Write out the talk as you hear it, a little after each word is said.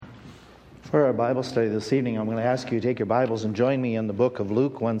For our Bible study this evening, I'm going to ask you to take your Bibles and join me in the book of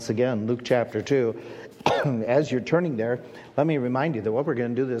Luke once again, Luke chapter 2. As you're turning there, let me remind you that what we're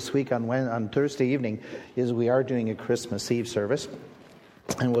going to do this week on Thursday evening is we are doing a Christmas Eve service.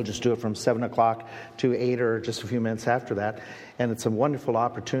 And we'll just do it from 7 o'clock to 8 or just a few minutes after that. And it's a wonderful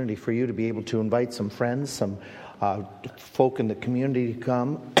opportunity for you to be able to invite some friends, some folk in the community to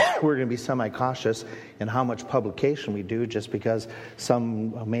come. We're going to be semi-cautious in how much publication we do, just because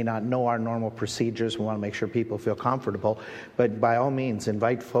some may not know our normal procedures. We want to make sure people feel comfortable. But by all means,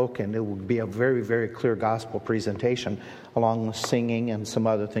 invite folk, and it will be a very, very clear gospel presentation, along with singing and some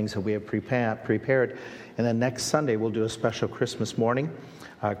other things that we have prepared. And then next Sunday, we'll do a special Christmas morning,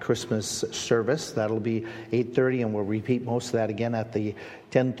 Christmas service. That'll be 8:30, and we'll repeat most of that again at the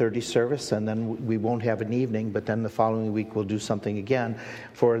 10:30 service. And then we won't have an evening, but then the following week we'll do something again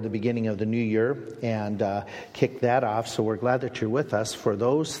for the beginning of the new year and kick that off. So we're glad that you're with us for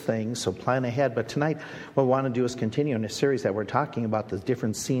those things. So plan ahead. But tonight, what we want to do is continue in a series that we're talking about the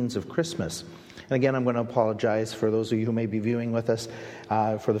different scenes of Christmas. And again, I'm going to apologize for those of you who may be viewing with us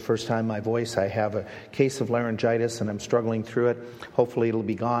for the first time. My voice, I have a case of laryngitis and I'm struggling through it. Hopefully it'll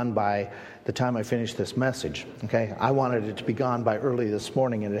be gone by the time I finish this message. Okay, I wanted it to be gone by early this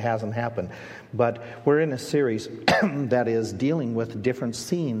morning and it hasn't happened. But we're in a series that is dealing with different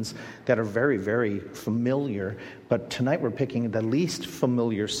scenes that are very, very familiar. But tonight we're picking the least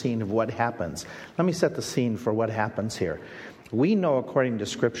familiar scene of what happens. Let me set the scene for what happens here. We know, according to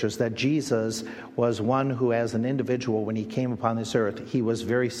Scriptures, that Jesus was one who, as an individual, when he came upon this earth, he was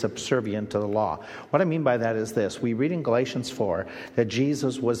very subservient to the law. What I mean by that is this. We read in Galatians 4 that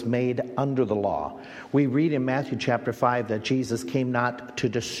Jesus was made under the law. We read in Matthew chapter 5 that Jesus came not to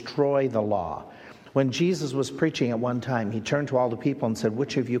destroy the law. When Jesus was preaching at one time, he turned to all the people and said,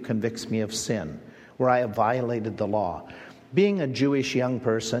 "Which of you convicts me of sin, where I have violated the law?" Being a Jewish young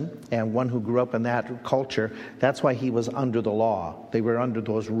person and one who grew up in that culture, that's why he was under the law. They were under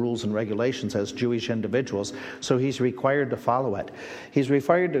those rules and regulations as Jewish individuals, so he's required to follow it. He's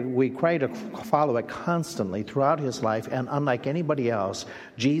required to follow it constantly throughout his life, and unlike anybody else,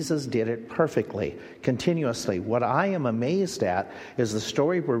 Jesus did it perfectly, continuously. What I am amazed at is the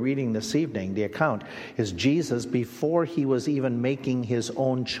story we're reading this evening, the account, is Jesus before he was even making his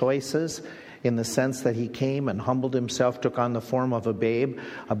own choices, in the sense that he came and humbled himself, took on the form of a babe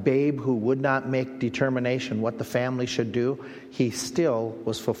who would not make determination what the family should do. He still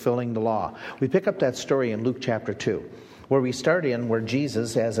was fulfilling the law. We pick up that story in Luke chapter 2, where we start in where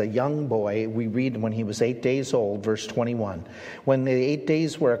Jesus, as a young boy, we read when he was 8 days old, verse 21. When the 8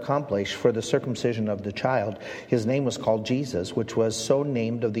 days were accomplished for the circumcision of the child, his name was called Jesus, which was so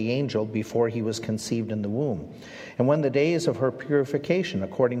named of the angel before he was conceived in the womb. And when the days of her purification,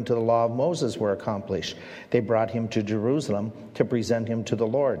 according to the law of Moses, were accomplished, they brought him to Jerusalem to present him to the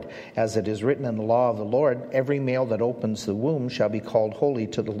Lord. As it is written in the law of the Lord, every male that opens the womb shall be called holy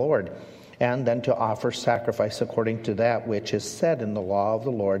to the Lord. And then to offer sacrifice according to that which is said in the law of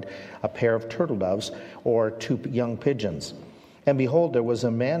the Lord, a pair of turtle doves or 2 young pigeons. And behold, there was a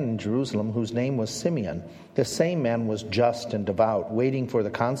man in Jerusalem whose name was Simeon. The same man was just and devout, waiting for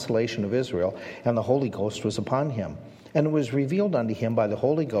the consolation of Israel, and the Holy Ghost was upon him. And it was revealed unto him by the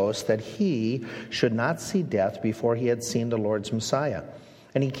Holy Ghost that he should not see death before he had seen the Lord's Messiah.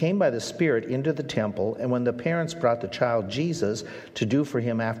 And he came by the Spirit into the temple, and when the parents brought the child Jesus to do for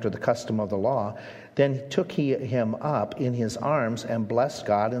him after the custom of the law, then took he him up in his arms and blessed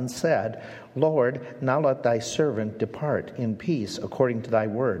God and said, Lord, now let thy servant depart in peace according to thy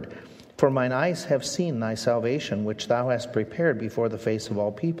word. For mine eyes have seen thy salvation, which thou hast prepared before the face of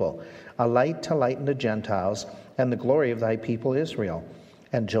all people, a light to lighten the Gentiles, and the glory of thy people Israel.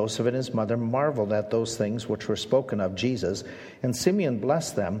 And Joseph and his mother marveled at those things which were spoken of Jesus. And Simeon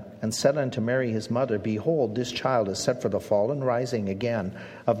blessed them, and said unto Mary his mother, Behold, this child is set for the fall and rising again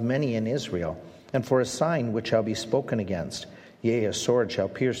of many in Israel, and for a sign which shall be spoken against. Yea, a sword shall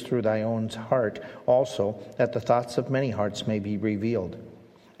pierce through thy own heart also, that the thoughts of many hearts may be revealed.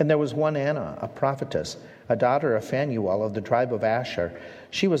 And there was one Anna, a prophetess, a daughter of Phanuel of the tribe of Asher.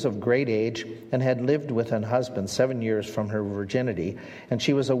 She was of great age, and had lived with an husband 7 years from her virginity. And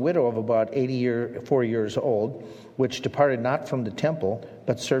she was a widow of about 84 years old, which departed not from the temple,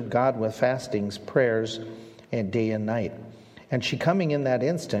 but served God with fastings, prayers, and day and night. And she coming in that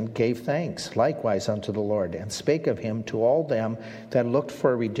instant gave thanks likewise unto the Lord, and spake of him to all them that looked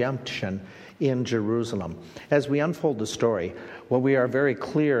for redemption in Jerusalem. As we unfold the story, what we are very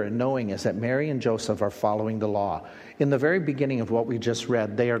clear in knowing is that Mary and Joseph are following the law. In the very beginning of what we just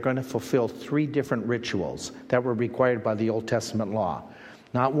read, they are going to fulfill 3 different rituals that were required by the Old Testament law.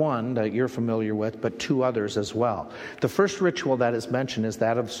 Not one that you're familiar with, but two others as well. The first ritual that is mentioned is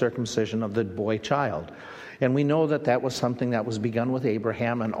that of circumcision of the boy child. And we know that that was something that was begun with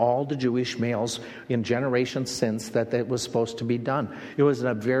Abraham and all the Jewish males in generations since, that it was supposed to be done. It was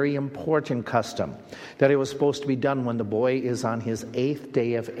a very important custom, that it was supposed to be done when the boy is on his 8th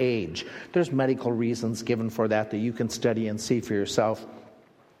day of age. There's medical reasons given for that you can study and see for yourself.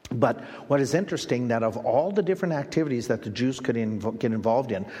 But what is interesting, that of all the different activities that the Jews could get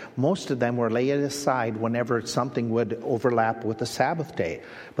involved in, most of them were laid aside whenever something would overlap with the Sabbath day.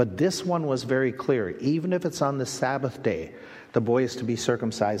 But this one was very clear. Even if it's on the Sabbath day, the boy is to be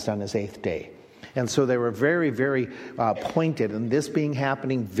circumcised on his 8th day. And so they were very, very pointed, and this being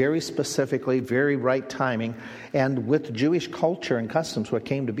happening very specifically, very right timing. And with Jewish culture and customs, what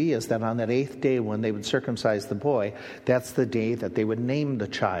came to be is that on that 8th day when they would circumcise the boy, that's the day that they would name the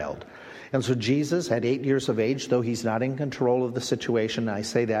child. And so Jesus, at 8 years of age, though he's not in control of the situation, I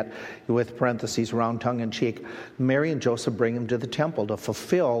say that with parentheses around tongue-in-cheek, Mary and Joseph bring him to the temple to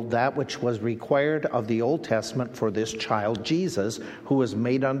fulfill that which was required of the Old Testament for this child, Jesus, who was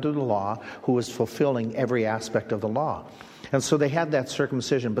made under the law, who was fulfilling every aspect of the law. And so they had that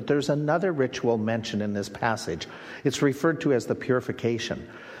circumcision. But there's another ritual mentioned in this passage. It's referred to as the purification.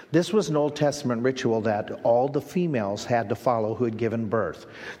 This was an Old Testament ritual that all the females had to follow who had given birth.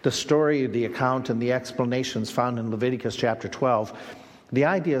 The story, the account, and the explanations found in Leviticus chapter 12. The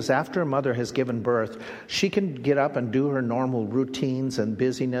idea is after a mother has given birth, she can get up and do her normal routines and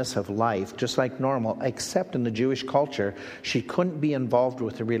busyness of life, just like normal, except in the Jewish culture, she couldn't be involved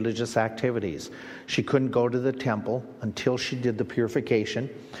with the religious activities. She couldn't go to the temple until she did the purification.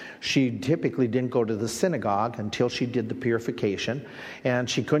 She typically didn't go to the synagogue until she did the purification, and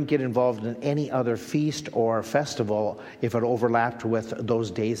she couldn't get involved in any other feast or festival if it overlapped with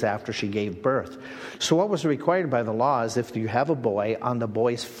those days after she gave birth. So what was required by the law is if you have a boy, on the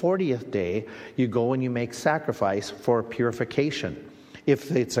boy's 40th day, you go and you make sacrifice for purification.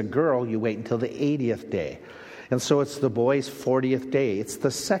 If it's a girl, you wait until the 80th day. And so it's the boy's 40th day. It's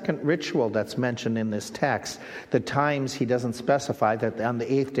the second ritual that's mentioned in this text. The times he doesn't specify, that on the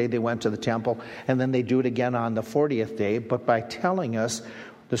 8th day they went to the temple, and then they do it again on the 40th day. But by telling us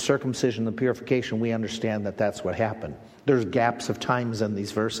the circumcision, the purification, we understand that that's what happened. There's gaps of times in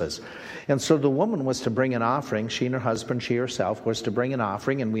these verses. And so the woman was to bring an offering. She and her husband, she herself, was to bring an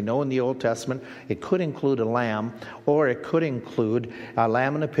offering. And we know in the Old Testament it could include a lamb, or it could include a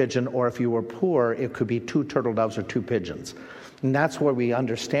lamb and a pigeon, or if you were poor, it could be 2 turtle doves or 2 pigeons. And that's where we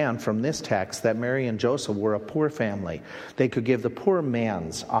understand from this text that Mary and Joseph were a poor family. They could give the poor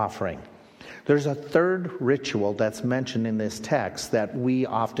man's offering. There's a third ritual that's mentioned in this text that we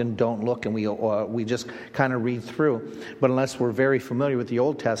often don't look and we just kind of read through. But unless we're very familiar with the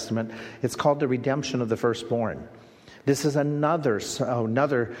Old Testament, it's called the redemption of the firstborn. This is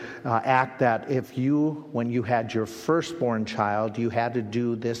another act that when you had your firstborn child, you had to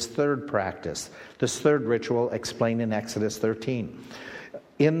do this third practice, this third ritual explained in Exodus 13.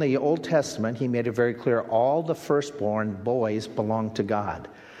 In the Old Testament, he made it very clear all the firstborn boys belong to God.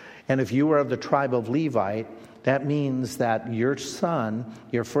 And if you were of the tribe of Levi, that means that your son,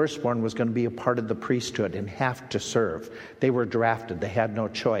 your firstborn, was going to be a part of the priesthood and have to serve. They were drafted. They had no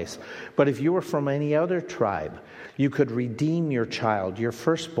choice. But if you were from any other tribe, you could redeem your child, your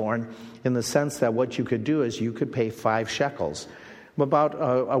firstborn, in the sense that what you could do is you could pay 5 shekels, about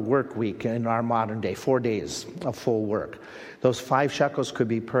a work week in our modern day, 4 days of full work. Those 5 shekels could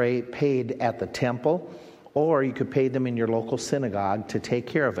be paid at the temple, or you could pay them in your local synagogue to take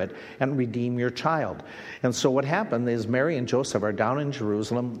care of it and redeem your child. And so what happened is Mary and Joseph are down in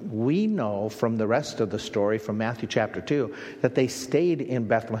Jerusalem. We know from the rest of the story from Matthew chapter 2 that they stayed in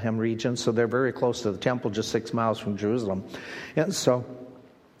Bethlehem region, so they're very close to the temple, just 6 miles from Jerusalem. And so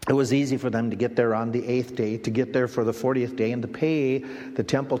it was easy for them to get there on the 8th day, to get there for the 40th day, and to pay the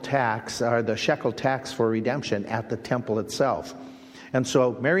temple tax, or the shekel tax for redemption at the temple itself. And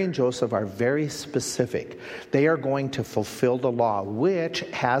so Mary and Joseph are very specific. They are going to fulfill the law, which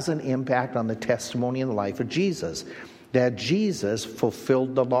has an impact on the testimony and the life of Jesus. That Jesus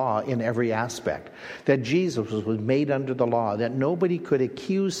fulfilled the law in every aspect. That Jesus was made under the law. That nobody could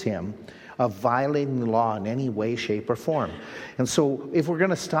accuse him of violating the law in any way, shape, or form. And so if we're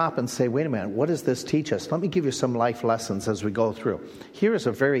going to stop and say, wait a minute, what does this teach us? Let me give you some life lessons as we go through. Here is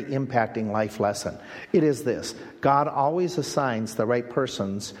a very impacting life lesson. It is this: God always assigns the right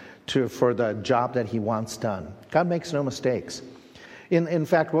persons for the job that he wants done. God makes no mistakes. In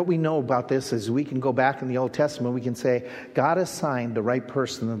fact, what we know about this is we can go back in the Old Testament, we can say, God assigned the right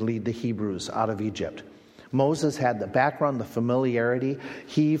person to lead the Hebrews out of Egypt. Moses had the background, the familiarity.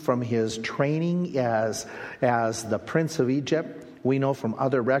 He, from his training as the prince of Egypt, We know from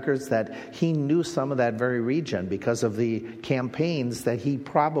other records that he knew some of that very region because of the campaigns that he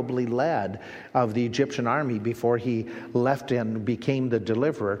probably led of the Egyptian army before he left and became the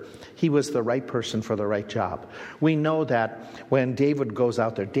deliverer. He was the right person for the right job. We know that when David goes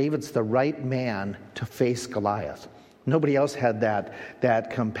out there, David's the right man to face Goliath. Nobody else had that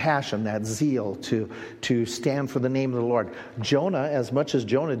compassion, that zeal to stand for the name of the Lord. Jonah, as much as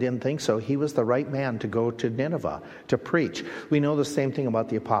Jonah didn't think so, he was the right man to go to Nineveh to preach. We know the same thing about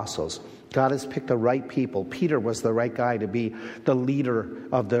the apostles. God has picked the right people. Peter was the right guy to be the leader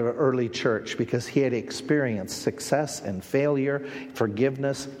of the early church because he had experienced success and failure,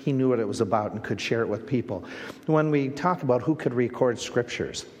 forgiveness. He knew what it was about and could share it with people. When we talk about who could record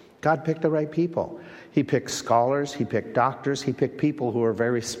scriptures, God picked the right people. He picked scholars, he picked doctors, he picked people who are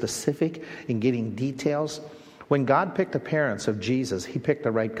very specific in getting details. When God picked the parents of Jesus, he picked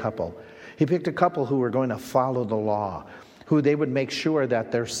the right couple. He picked a couple who were going to follow the law, who they would make sure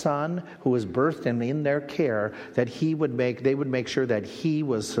that their son, who was birthed and in their care, that they would make sure that he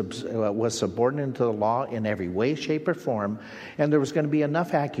was subordinate to the law in every way, shape, or form. And there was going to be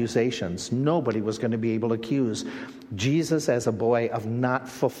enough accusations. Nobody was going to be able to accuse Jesus as a boy of not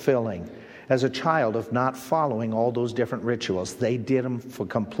fulfilling, as a child of not following all those different rituals. They did them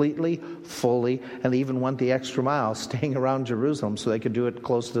completely, fully, and they even went the extra mile, staying around Jerusalem so they could do it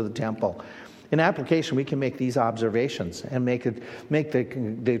close to the temple. In application, we can make these observations and make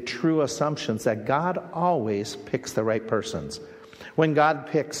the true assumptions that God always picks the right persons. When God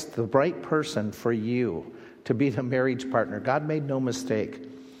picks the right person for you to be the marriage partner, God made no mistake.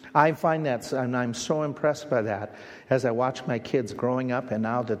 I find that, and I'm so impressed by that as I watch my kids growing up and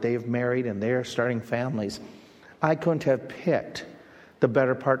now that they've married and they're starting families. I couldn't have picked the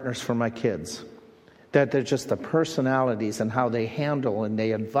better partners for my kids. That they're just the personalities and how they handle and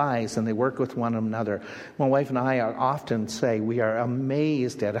they advise and they work with one another. My wife and I often say we are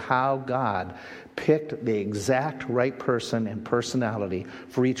amazed at how God picked the exact right person and personality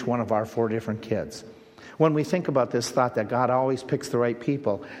for each one of our 4 different kids. When we think about this thought that God always picks the right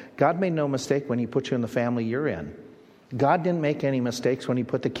people, God made no mistake when he put you in the family you're in. God didn't make any mistakes when he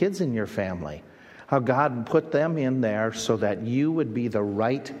put the kids in your family. How God put them in there so that you would be the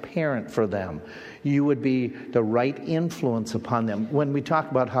right parent for them. You would be the right influence upon them. When we talk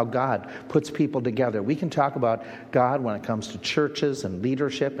about how God puts people together, we can talk about God when it comes to churches and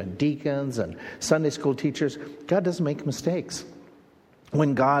leadership and deacons and Sunday school teachers. God doesn't make mistakes.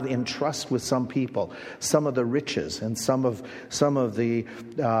 When God entrusts with some people some of the riches and some of the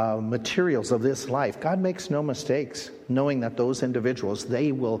materials of this life, God makes no mistakes, knowing that those individuals,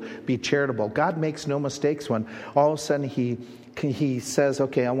 they will be charitable. God makes no mistakes when all of a sudden he says,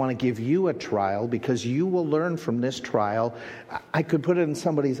 okay, I want to give you a trial because you will learn from this trial. I could put it in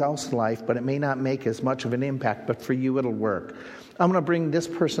somebody else's life, but it may not make as much of an impact, but for you it'll work. I'm going to bring this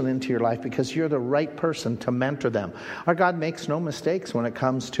person into your life because you're the right person to mentor them. Our God makes no mistakes when it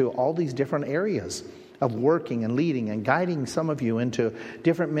comes to all these different areas of working and leading and guiding some of you into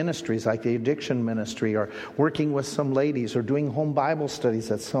different ministries like the addiction ministry or working with some ladies or doing home Bible studies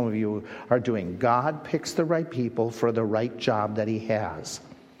that some of you are doing. God picks the right people for the right job that he has.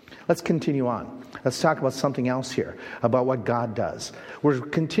 Let's continue on. Let's talk about something else here, about what God does. We're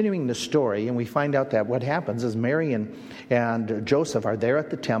continuing the story, and we find out that what happens is Mary and Joseph are there at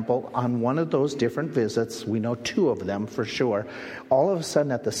the temple on one of those different visits. We know 2 of them for sure. All of a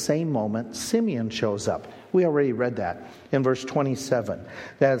sudden, at the same moment, Simeon shows up. We already read that in verse 27.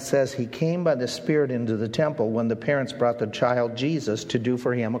 That says, he came by the Spirit into the temple when the parents brought the child Jesus to do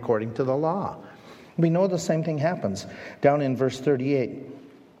for him according to the law. We know the same thing happens down in verse 38.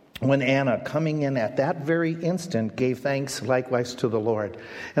 When Anna, coming in at that very instant, gave thanks likewise to the Lord.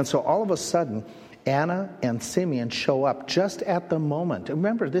 And so all of a sudden, Anna and Simeon show up just at the moment. And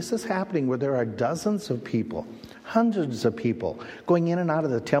remember, this is happening where there are dozens of people, hundreds of people going in and out of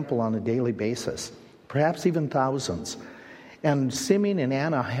the temple on a daily basis, perhaps even thousands. And Simeon and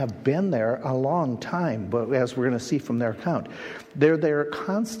Anna have been there a long time, but as we're going to see from their account, they're there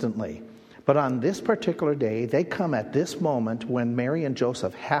constantly. But on this particular day, they come at this moment when Mary and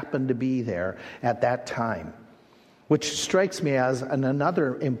Joseph happen to be there at that time, which strikes me as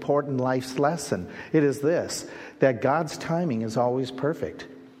another important life's lesson. It is this, that God's timing is always perfect.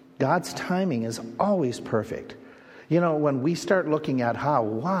 God's timing is always perfect. You know, when we start looking at how,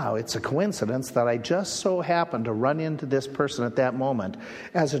 wow, it's a coincidence that I just so happened to run into this person at that moment,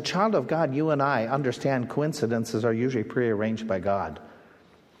 as a child of God, you and I understand coincidences are usually prearranged by God.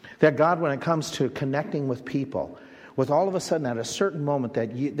 That God, when it comes to connecting with people, with all of a sudden at a certain moment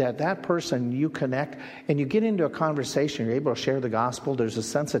that person you connect and you get into a conversation, you're able to share the gospel, there's a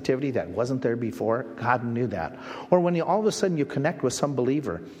sensitivity that wasn't there before. God knew that. Or when all of a sudden you connect with some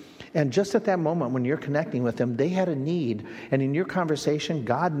believer, and just at that moment when you're connecting with them, they had a need, and in your conversation,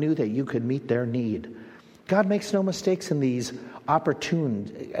 God knew that you could meet their need. God makes no mistakes in these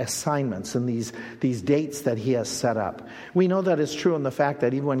opportune assignments and these dates that he has set up. We know that it's true in the fact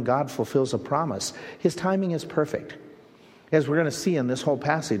that even when God fulfills a promise, his timing is perfect. As we're going to see in this whole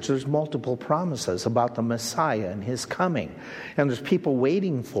passage, there's multiple promises about the Messiah and his coming. And there's people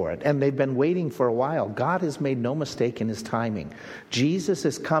waiting for it. And they've been waiting for a while. God has made no mistake in his timing. Jesus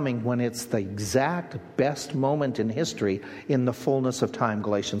is coming when it's the exact best moment in history in the fullness of time,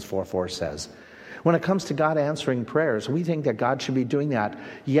 Galatians 4:4 says. When it comes to God answering prayers, we think that God should be doing that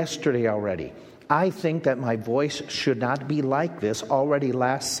yesterday already. I think that my voice should not be like this already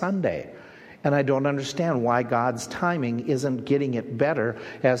last Sunday. And I don't understand why God's timing isn't getting it better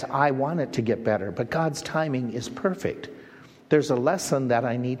as I want it to get better. But God's timing is perfect. There's a lesson that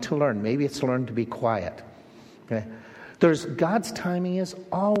I need to learn. Maybe it's learn to be quiet. Okay? God's timing is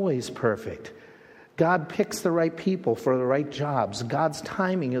always perfect. God picks the right people for the right jobs. God's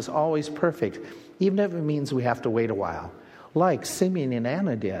timing is always perfect, even if it means we have to wait a while. Like Simeon and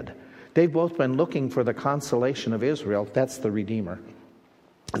Anna did. They've both been looking for the consolation of Israel. That's the Redeemer.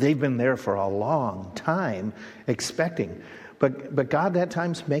 They've been there for a long time expecting. But God at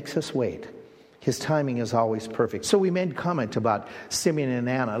times makes us wait. His timing is always perfect. So we made comment about Simeon and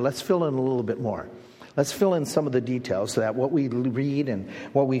Anna. Let's fill in a little bit more. Let's fill in some of the details so that what we read and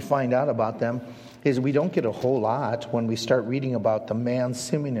what we find out about them is we don't get a whole lot when we start reading about the man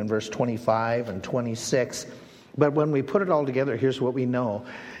Simeon in verse 25 and 26. But when we put it all together, here's what we know.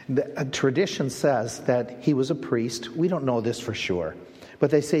 The tradition says that he was a priest. We don't know this for sure. But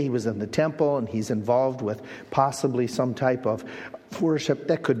they say he was in the temple and he's involved with possibly some type of worship.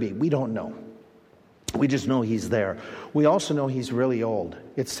 That could be. We don't know. We just know he's there. We also know he's really old.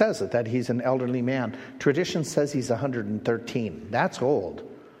 It says that he's an elderly man. Tradition says he's 113. That's old.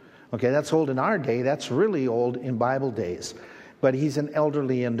 Okay, that's old in our day. That's really old in Bible days. But he's an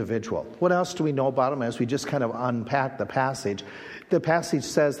elderly individual. What else do we know about him as we just kind of unpack the passage? The passage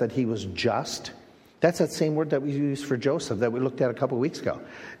says that he was just. That's that same word that we used for Joseph that we looked at a couple of weeks ago.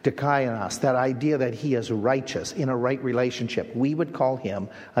 Dikaios, that idea that he is righteous, in a right relationship. We would call him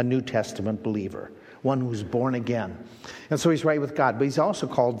a New Testament believer, one who's born again. And so he's right with God. But he's also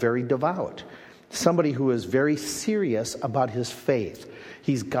called very devout, somebody who is very serious about his faith.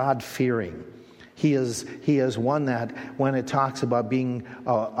 He's God-fearing. He is one that, when it talks about being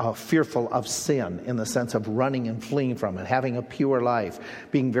fearful of sin, in the sense of running and fleeing from it, having a pure life,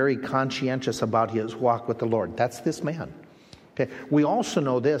 being very conscientious about his walk with the Lord. That's this man. Okay. We also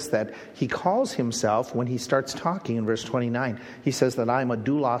know this, that he calls himself, when he starts talking in verse 29, he says that I'm a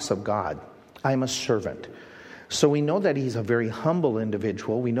doulos of God. I'm a servant. So we know that he's a very humble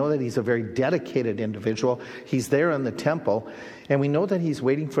individual. We know that he's a very dedicated individual. He's there in the temple. And we know that he's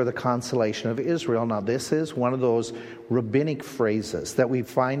waiting for the consolation of Israel. Now, this is one of those rabbinic phrases that we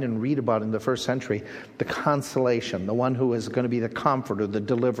find and read about in the first century. The consolation, the one who is going to be the comforter, the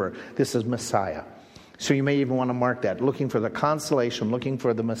deliverer. This is Messiah. So you may even want to mark that. Looking for the consolation, looking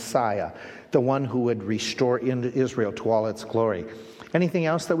for the Messiah, the one who would restore Israel to all its glory. Anything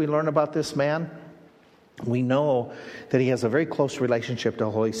else that we learn about this man? We know that he has a very close relationship to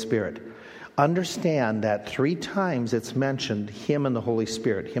the Holy Spirit. Understand that 3 times it's mentioned him and the Holy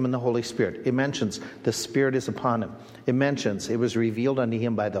Spirit, him and the Holy Spirit. It mentions the Spirit is upon him. It mentions it was revealed unto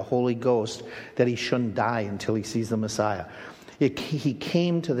him by the Holy Ghost that he shouldn't die until he sees the Messiah. He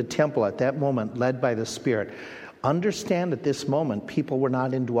came to the temple at that moment led by the Spirit. Understand at this moment people were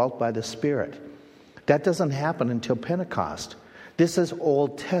not indwelt by the Spirit. That doesn't happen until Pentecost. This is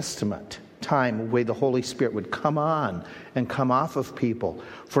Old Testament time where the Holy Spirit would come on and come off of people.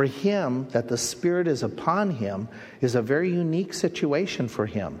 For him, that the Spirit is upon him is a very unique situation for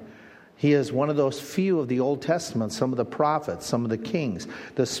him. He is one of those few of the Old Testament, some of the prophets, some of the kings.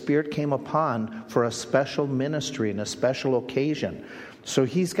 The Spirit came upon for a special ministry and a special occasion. So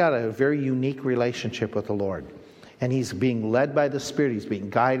he's got a very unique relationship with the Lord. And he's being led by the Spirit. He's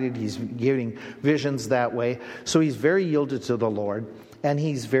being guided. He's getting visions that way. So he's very yielded to the Lord. And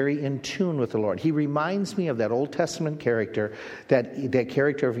he's very in tune with the Lord. He reminds me of that Old Testament character, that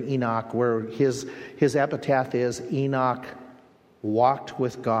character of Enoch, where his epitaph is, Enoch walked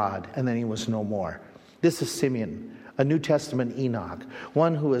with God, and then he was no more. This is Simeon, a New Testament Enoch,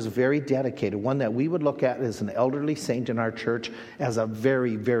 one who is very dedicated, one that we would look at as an elderly saint in our church, as a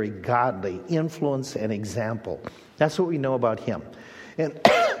very, very godly influence and example. That's what we know about him.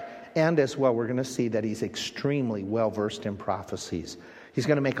 And as well, we're going to see that he's extremely well-versed in prophecies. He's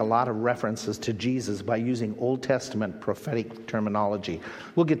going to make a lot of references to Jesus by using Old Testament prophetic terminology.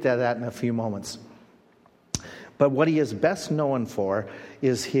 We'll get to that in a few moments. But what he is best known for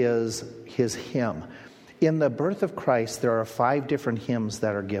is his hymn. In the birth of Christ, there are 5 different hymns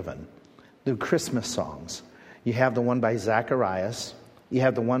that are given. The Christmas songs. You have the one by Zacharias. You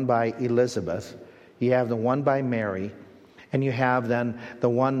have the one by Elizabeth. You have the one by Mary. And you have then the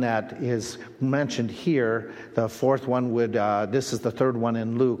one that is mentioned here. The 4th one this is the 3rd one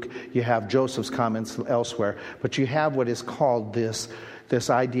in Luke. You have Joseph's comments elsewhere. But you have what is called this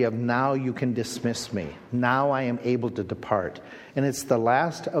idea of now you can dismiss me. Now I am able to depart. And it's the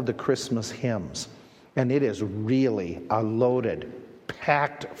last of the Christmas hymns. And it is really a loaded,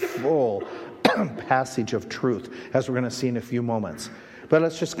 packed, full passage of truth, as we're going to see in a few moments. But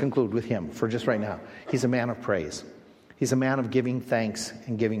let's just conclude with him for just right now. He's a man of praise. He's a man of giving thanks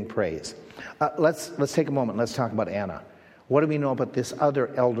and giving praise. Let's take a moment. Let's talk about Anna. What do we know about this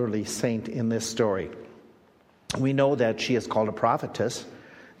other elderly saint in this story? We know that she is called a prophetess.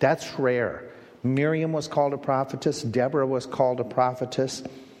 That's rare. Miriam was called a prophetess. Deborah was called a prophetess.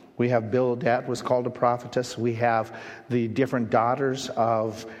 We have Bildad was called a prophetess. We have the different daughters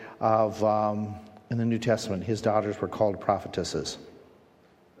of in the New Testament. His daughters were called prophetesses.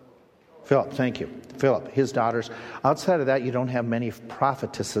 Philip, thank you. Philip, his daughters. Outside of that, you don't have many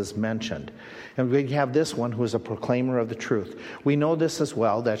prophetesses mentioned. And we have this one who is a proclaimer of the truth. We know this as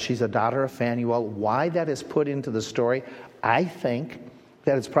well, that she's a daughter of Phanuel. Why that is put into the story, I think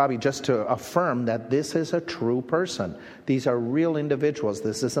that it's probably just to affirm that this is a true person. These are real individuals.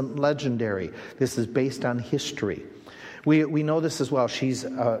 This isn't legendary. This is based on history. We know this as well. She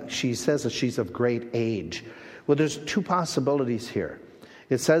says that she's of great age. Well, there's 2 possibilities here.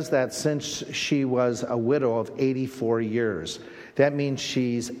 It says that since she was a widow of 84 years, that means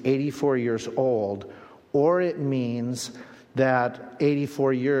she's 84 years old, or it means that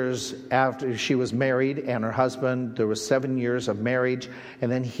 84 years after she was married and her husband, there was 7 years of marriage, and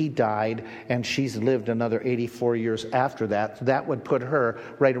then he died, and she's lived another 84 years after that. So that would put her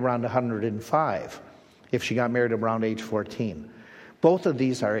right around 105 if she got married around age 14. Both of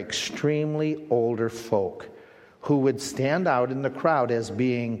these are extremely older folk who would stand out in the crowd as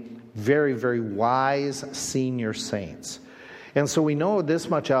being very, very wise senior saints. And so we know this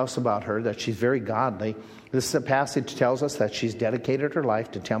much else about her, that she's very godly. This passage tells us that she's dedicated her life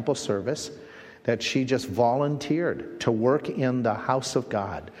to temple service, that she just volunteered to work in the house of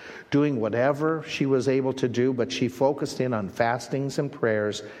God, doing whatever she was able to do, but she focused in on fastings and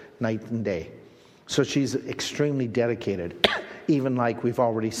prayers night and day. So she's extremely dedicated, even like we've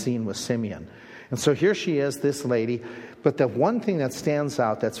already seen with Simeon. And so here she is, this lady. But the one thing that stands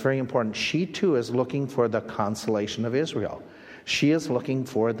out that's very important, she too is looking for the consolation of Israel. She is looking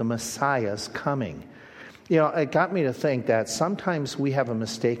for the Messiah's coming. You know, it got me to think that sometimes we have a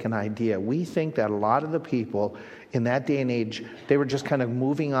mistaken idea. We think that a lot of the people in that day and age, they were just kind of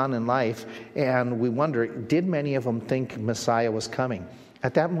moving on in life, and we wonder, did many of them think Messiah was coming?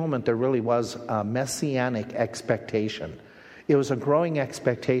 At that moment, there really was a messianic expectation. It was a growing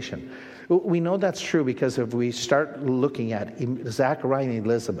expectation. We know that's true because if we start looking at Zachariah and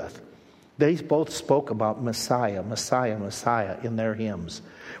Elizabeth, they both spoke about Messiah, Messiah, Messiah in their hymns.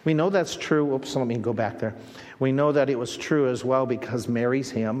 We know that's true. Oops, let me go back there. We know that it was true as well because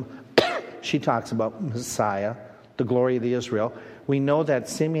Mary's hymn, she talks about Messiah, the glory of the Israel. We know that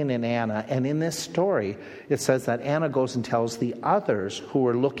Simeon and Anna, and in this story, it says that Anna goes and tells the others who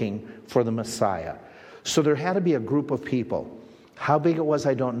were looking for the Messiah. So there had to be a group of people. How big it was,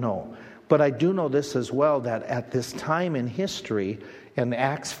 I don't know. But I do know this as well, that at this time in history, and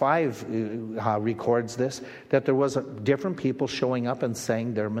Acts 5 records this, that there was different people showing up and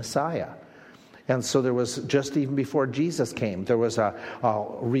saying they're Messiah. And so there was, just even before Jesus came, there was a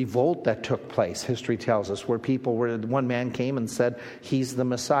revolt that took place, history tells us, where one man came and said, he's the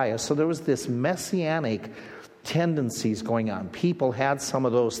Messiah. So there was this messianic tendencies going on. People had some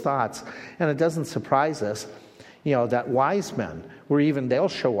of those thoughts. And it doesn't surprise us, you know, that wise men, they'll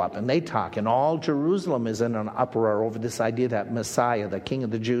show up and they talk, and all Jerusalem is in an uproar over this idea that Messiah, the King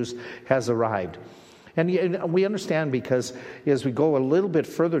of the Jews, has arrived. And we understand because as we go a little bit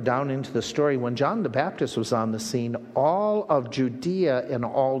further down into the story, when John the Baptist was on the scene, all of Judea and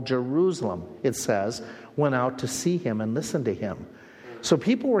all Jerusalem, it says, went out to see him and listen to him. So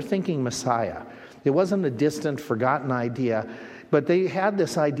people were thinking Messiah. It wasn't a distant, forgotten idea. But they had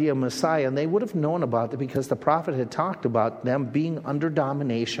this idea of Messiah, and they would have known about it because the prophet had talked about them being under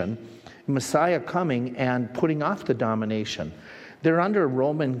domination, Messiah coming and putting off the domination. They're under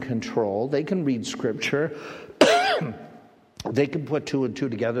Roman control. They can read Scripture. they could put two and two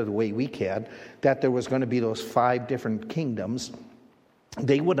together the way we can, that there was going to be those 5 different kingdoms.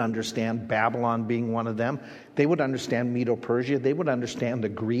 They would understand Babylon being one of them. They would understand Medo-Persia. They would understand the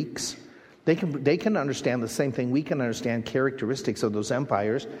Greeks. They can understand the same thing. We can understand characteristics of those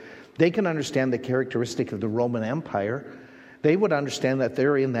empires. They can understand the characteristic of the Roman Empire. They would understand that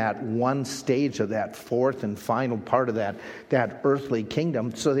they're in that one stage of that 4th and final part of that earthly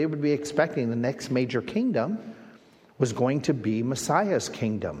kingdom. So they would be expecting the next major kingdom was going to be Messiah's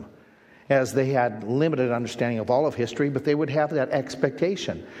kingdom, as they had limited understanding of all of history, but they would have that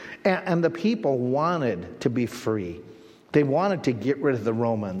expectation. And the people wanted to be free. They wanted to get rid of the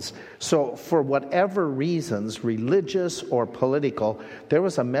Romans. So for whatever reasons, religious or political, there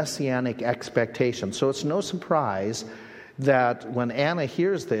was a messianic expectation. So it's no surprise that when Anna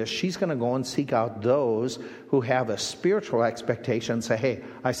hears this, she's going to go and seek out those who have a spiritual expectation and say, hey,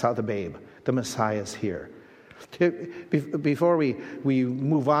 I saw the babe. The Messiah's here. Before we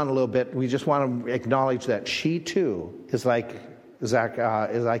move on a little bit, we just want to acknowledge that she too is like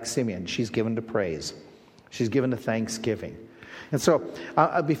Simeon. She's given to praise. She's given to thanksgiving. And so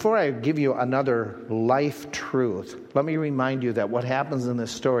before I give you another life truth, let me remind you that what happens in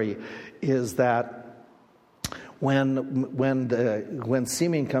this story is that when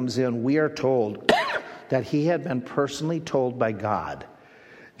Simeon comes in, we are told that he had been personally told by God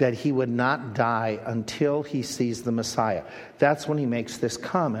that he would not die until he sees the Messiah. That's when he makes this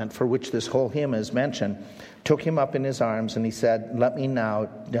comment for which this whole hymn is mentioned. Took him up in his arms and he said, let me now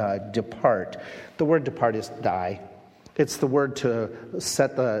depart. The word depart is die. It's the word to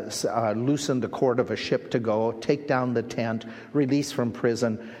loosen the cord of a ship to go, take down the tent, release from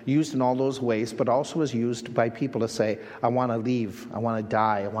prison, used in all those ways, but also is used by people to say, I want to leave, I want to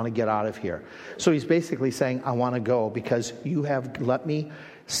die, I want to get out of here. So he's basically saying, I want to go because you have let me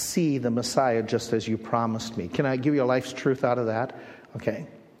see the Messiah just as you promised me. Can I give you a life's truth out of that? Okay.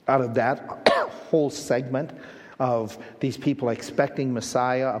 Out of that whole segment of these people expecting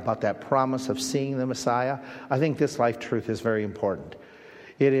Messiah, about that promise of seeing the Messiah, I think this life truth is very important.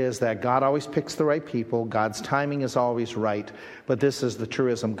 It is that God always picks the right people. God's timing is always right. But this is the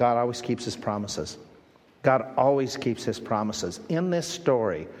truism. God always keeps his promises. God always keeps his promises. In this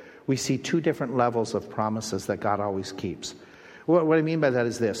story, we see 2 different levels of promises that God always keeps. What I mean by that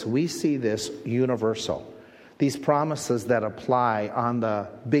is this. We see this universal. These promises that apply on the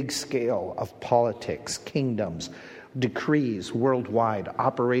big scale of politics, kingdoms, decrees worldwide,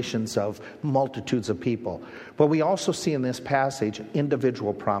 operations of multitudes of people. But we also see in this passage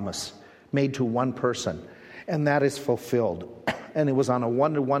individual promise made to one person, and that is fulfilled. And it was on a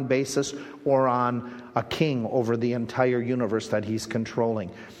one-to-one basis or on a king over the entire universe that he's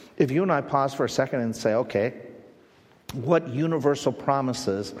controlling. If you and I pause for a second and say, okay, what universal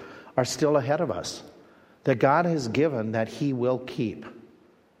promises are still ahead of us that God has given that he will keep,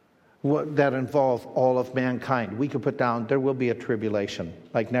 that involve all of mankind? We could put down, there will be a tribulation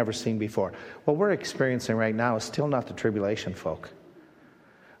like never seen before. What we're experiencing right now is still not the tribulation, folk.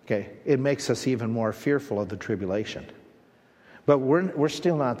 Okay, it makes us even more fearful of the tribulation. But we're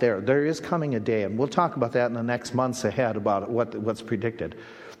still not there. There is coming a day, and we'll talk about that in the next months ahead about what's predicted.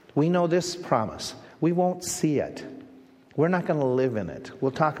 We know this promise. We won't see it. We're not going to live in it.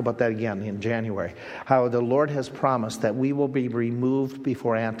 We'll talk about that again in January. How the Lord has promised that we will be removed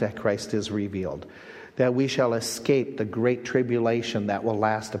before Antichrist is revealed. That we shall escape the great tribulation that will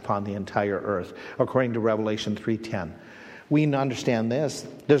last upon the entire earth, according to Revelation 3:10. We understand this.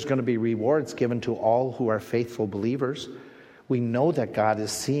 There's going to be rewards given to all who are faithful believers. We know that God is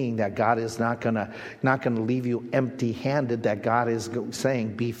seeing, that God is not going to leave you empty-handed, that God is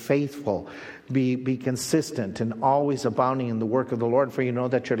saying, be faithful, be consistent, and always abounding in the work of the Lord, for you know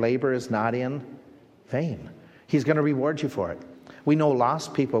that your labor is not in vain. He's going to reward you for it. We know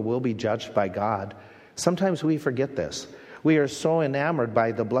lost people will be judged by God. Sometimes we forget this. We are so enamored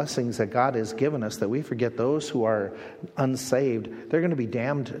by the blessings that God has given us that we forget those who are unsaved, they're going to be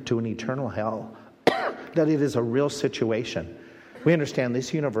damned to an eternal hell. That it is a real situation. We understand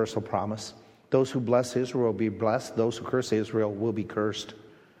this universal promise. Those who bless Israel will be blessed. Those who curse Israel will be cursed.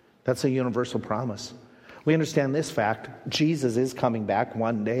 That's a universal promise. We understand this fact. Jesus is coming back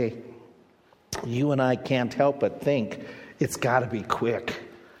one day. You and I can't help but think it's got to be quick.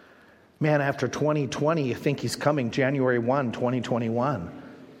 Man, after 2020, you think he's coming January 1, 2021.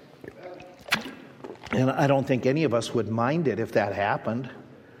 And I don't think any of us would mind it if that happened.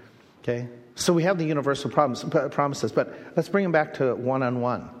 Okay? So we have the universal promises, but let's bring them back to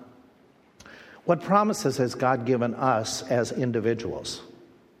one-on-one. What promises has God given us as individuals?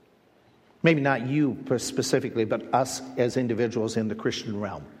 Maybe not you specifically, but us as individuals in the Christian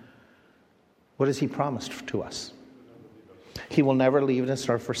realm. What has he promised to us? He will never leave us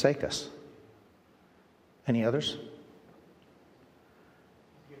nor forsake us. Any others?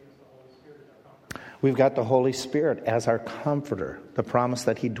 We've got the Holy Spirit as our comforter, the promise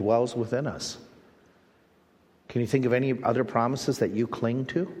that he dwells within us. Can you think of any other promises that you cling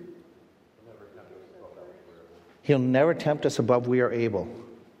to? He'll never tempt us above we are able.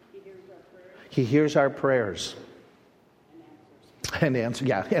 He hears our prayers. And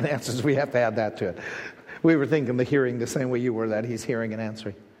answers. We have to add that to it. We were thinking the hearing the same way you were, that he's hearing and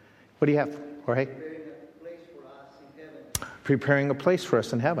answering. What do you have, Jorge? Preparing a place for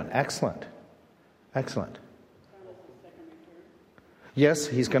us in heaven. Excellent. Excellent. Yes,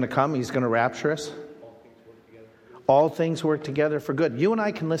 he's going to come. He's going to rapture us. All things work together for good. You and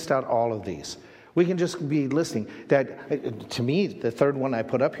I can list out all of these. We can just be listening. That, to me, the third one I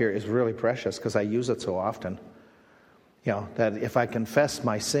put up here is really precious because I use it so often. You know, that if I confess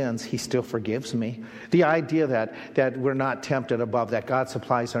my sins, he still forgives me. The idea that we're not tempted above, that God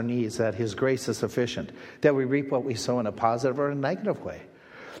supplies our needs, that his grace is sufficient, that we reap what we sow in a positive or a negative way.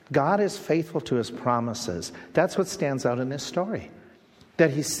 God is faithful to his promises. That's what stands out in this story. That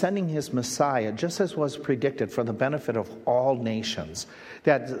he's sending his Messiah, just as was predicted, for the benefit of all nations.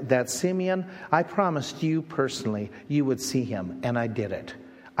 That Simeon, I promised you personally you would see him, and I did it.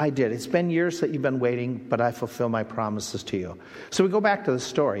 I did. It's been years that you've been waiting, but I fulfill my promises to you. So we go back to the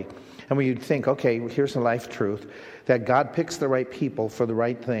story, and we think, okay, here's the life truth, that God picks the right people for the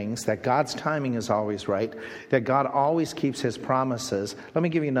right things, that God's timing is always right, that God always keeps his promises. Let me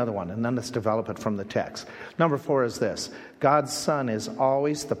give you another one, and then let's develop it from the text. Number 4 is this. God's Son is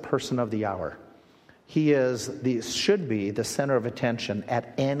always the person of the hour. He should be the center of attention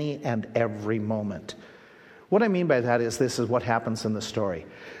at any and every moment. What I mean by that is this is what happens in the story.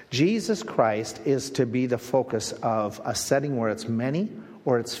 Jesus Christ is to be the focus of a setting where it's many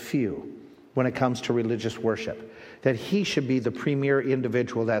or it's few when it comes to religious worship. That he should be the premier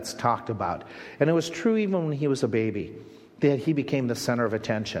individual that's talked about. And it was true even when he was a baby, that he became the center of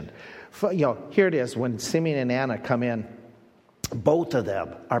attention. Here it is, when Simeon and Anna come in, both of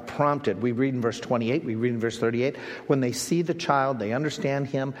them are prompted. We read in verse 28, we read in verse 38. When they see the child, they understand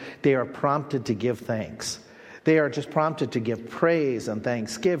him, they are prompted to give thanks. They are just prompted to give praise and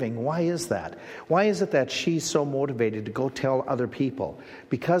thanksgiving. Why is that? Why is it that she's so motivated to go tell other people?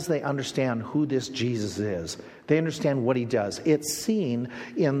 Because they understand who this Jesus is. They understand what he does. It's seen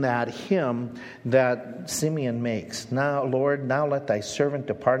in that hymn that Simeon makes. Now, Lord, now let thy servant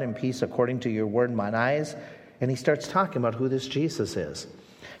depart in peace according to your word, mine eyes. And he starts talking about who this Jesus is.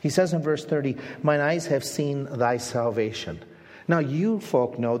 He says in verse 30, mine eyes have seen thy salvation. Now, you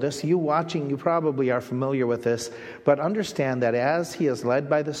folk know this. You watching, you probably are familiar with this. But understand that as he is led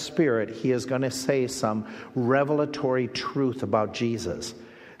by the Spirit, he is going to say some revelatory truth about Jesus.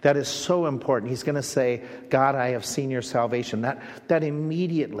 That is so important. He's going to say, God, I have seen your salvation. That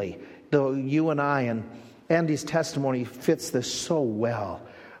immediately, though you and I, and Andy's testimony fits this so well,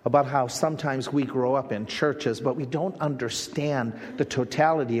 about how sometimes we grow up in churches, but we don't understand the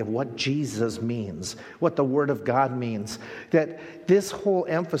totality of what Jesus means, what the Word of God means. That this whole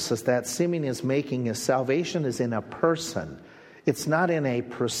emphasis that Simeon is making is salvation is in a person. It's not in a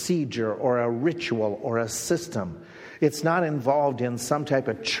procedure or a ritual or a system. It's not involved in some type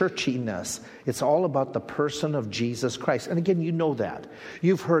of churchiness. It's all about the person of Jesus Christ. And again, you know that.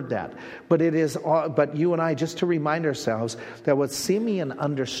 You've heard that. But you and I, just to remind ourselves that what Simeon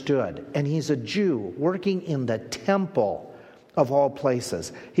understood, and he's a Jew working in the temple of all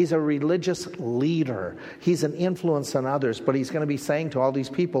places. He's a religious leader. He's an influence on others, but he's going to be saying to all these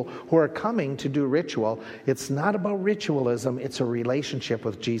people who are coming to do ritual, it's not about ritualism, it's a relationship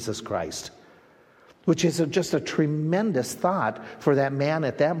with Jesus Christ. Which is just a tremendous thought for that man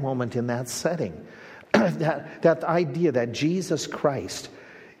at that moment in that setting. that idea that Jesus Christ,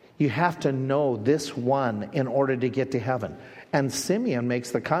 you have to know this one in order to get to heaven. And Simeon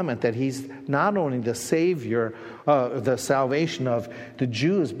makes the comment that he's not only the Savior, the salvation of the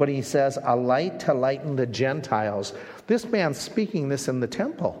Jews, but he says, a light to lighten the Gentiles. This man's speaking this in the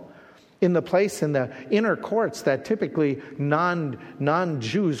temple. In the place in the inner courts that typically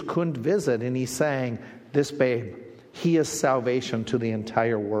non-Jews couldn't visit. And he's saying, this babe, he is salvation to the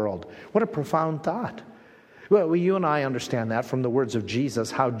entire world. What a profound thought. Well, you and I understand that from the words of Jesus,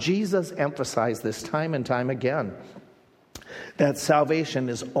 how Jesus emphasized this time and time again. That salvation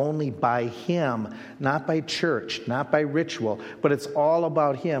is only by Him, not by church, not by ritual, but it's all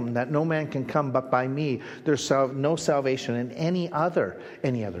about Him, that no man can come but by me. There's no salvation in any other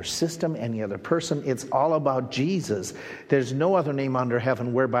system, any other person. It's all about Jesus. There's no other name under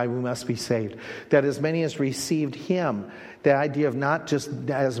heaven whereby we must be saved. That as many as received Him, the idea of not just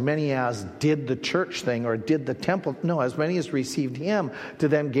as many as did the church thing or did the temple. No, as many as received Him, to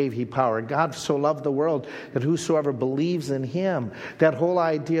them gave He power. God so loved the world that whosoever believes in Him, that whole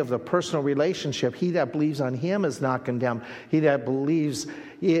idea of the personal relationship, he that believes on Him is not condemned. He that believes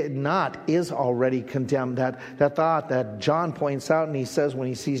not is already condemned. That thought that John points out, and he says when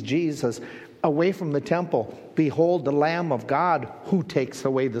he sees Jesus away from the temple, behold the Lamb of God who takes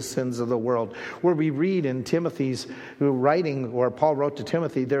away the sins of the world. Where we read in Timothy's writing, or Paul wrote to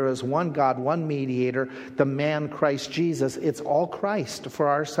Timothy, there is one God, one mediator, the man Christ Jesus. It's all Christ for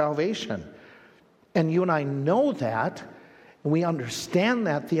our salvation. And you and I know that, and we understand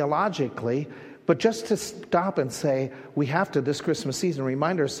that theologically, but just to stop and say, we have to this Christmas season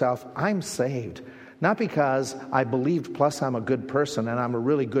remind ourselves, I'm saved. Not because I believed, plus I'm a good person and I'm a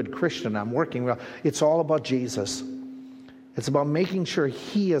really good Christian, I'm working well. It's all about Jesus. It's about making sure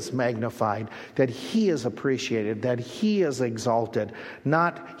He is magnified, that He is appreciated, that He is exalted.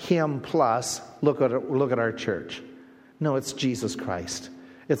 Not Him plus, look at our church. No, it's Jesus Christ.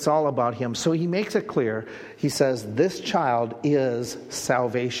 It's all about Him. So He makes it clear. He says, this child is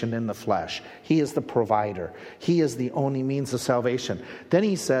salvation in the flesh. He is the provider. He is the only means of salvation. Then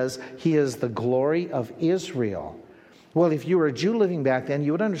He says, He is the glory of Israel. Well, if you were a Jew living back then,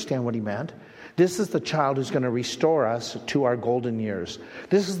 you would understand what He meant. This is the child who's going to restore us to our golden years.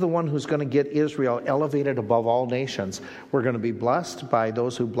 This is the one who's going to get Israel elevated above all nations. We're going to be blessed by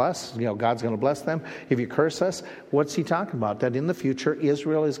those who bless. God's going to bless them. If you curse us, what's He talking about? That in the future,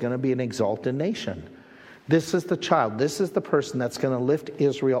 Israel is going to be an exalted nation. This is the child. This is the person that's going to lift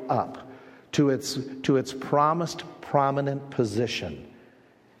Israel up to its promised prominent position.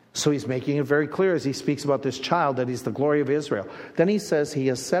 So He's making it very clear as He speaks about this child that He's the glory of Israel. Then He says He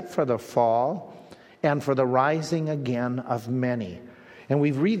is set for the fall and for the rising again of many. And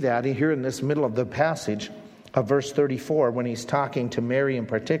we read that here in this middle of the passage of verse 34 when He's talking to Mary in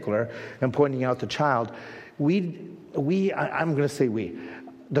particular and pointing out the child. I'm going to say we.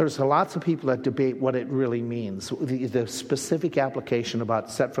 There's lots of people that debate what it really means, the specific application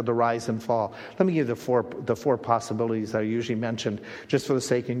about set for the rise and fall. Let me give you the four possibilities that are usually mentioned, just for the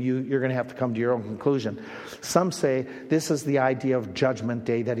sake, and you're going to have to come to your own conclusion. Some say this is the idea of Judgment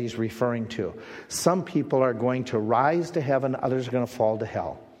Day that He's referring to. Some people are going to rise to heaven, others are going to fall to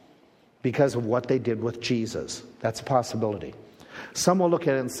hell because of what they did with Jesus. That's a possibility. Some will look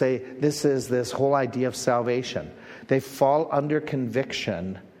at it and say this is this whole idea of salvation. They fall under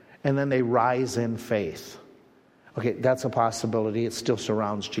conviction, and then they rise in faith. Okay, that's a possibility. It still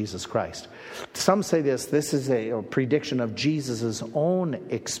surrounds Jesus Christ. Some say this is a prediction of Jesus' own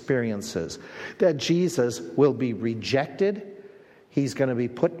experiences, that Jesus will be rejected, He's going to be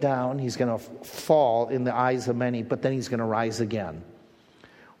put down, He's going to fall in the eyes of many, but then He's going to rise again.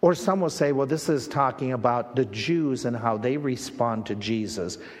 Or some will say, well, this is talking about the Jews and how they respond to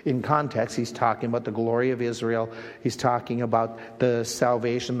Jesus. In context, He's talking about the glory of Israel. He's talking about the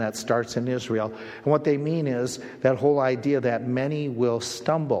salvation that starts in Israel. And what they mean is that whole idea that many will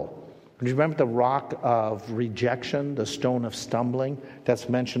stumble. Do you remember the rock of rejection, the stone of stumbling that's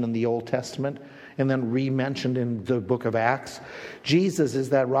mentioned in the Old Testament and then re-mentioned in the book of Acts? Jesus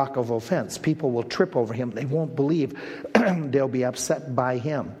is that rock of offense. People will trip over Him. They won't believe. They'll be upset by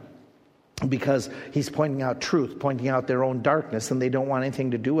Him because He's pointing out truth, pointing out their own darkness, and they don't want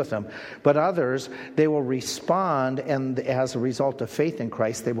anything to do with Him. But others, they will respond, and as a result of faith in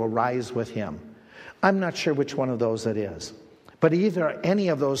Christ, they will rise with Him. I'm not sure which one of those it is. But either any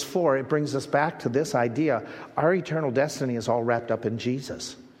of those four, it brings us back to this idea. Our eternal destiny is all wrapped up in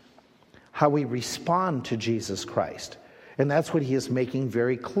Jesus. How we respond to Jesus Christ. And that's what He is making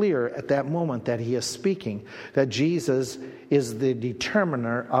very clear at that moment that He is speaking. That Jesus is the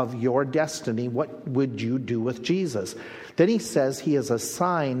determiner of your destiny. What would you do with Jesus? Then He says He is a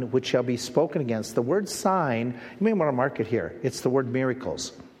sign which shall be spoken against. The word sign, you may want to mark it here. It's the word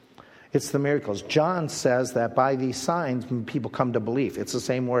miracles. It's the miracles. John says that by these signs people come to belief. It's the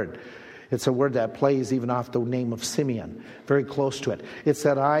same word. It's a word that plays even off the name of Simeon, very close to it. It's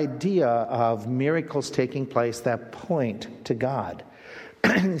that idea of miracles taking place that point to God.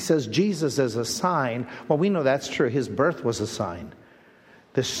 He says Jesus is a sign. Well, we know that's true. His birth was a sign.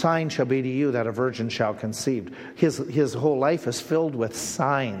 The sign shall be to you that a virgin shall conceive. His whole life is filled with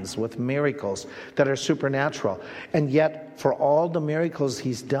signs, with miracles that are supernatural. And yet, for all the miracles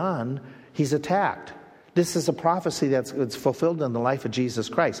He's done, He's attacked. This is a prophecy that's fulfilled in the life of Jesus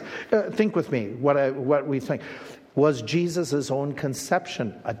Christ. Think with me what we think. Was Jesus' own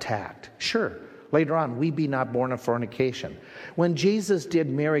conception attacked? Sure. Later on, we be not born of fornication. When Jesus did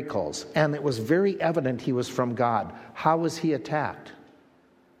miracles, and it was very evident he was from God, how was he attacked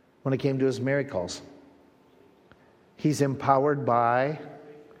when it came to his miracles? He's empowered by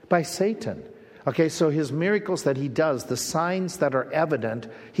Satan. Okay, so his miracles that he does, the signs that are evident,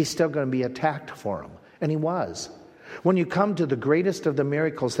 he's still going to be attacked for them. And he was. When you come to the greatest of the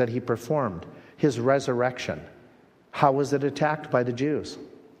miracles that he performed, his resurrection, how was it attacked by the Jews?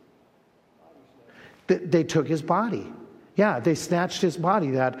 They took his body. Yeah, they snatched his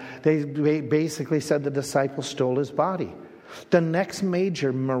body. That they basically said the disciples stole his body. The next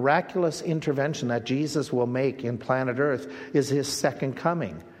major miraculous intervention that Jesus will make in planet Earth is his second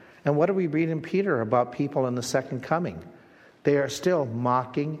coming. And what do we read in Peter about people in the second coming? They are still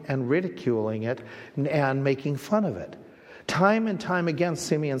mocking and ridiculing it and making fun of it. Time and time again,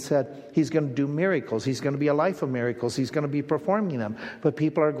 Simeon said he's going to do miracles. He's going to be a life of miracles. He's going to be performing them. But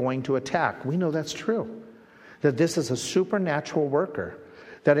people are going to attack. We know that's true. That this is a supernatural worker.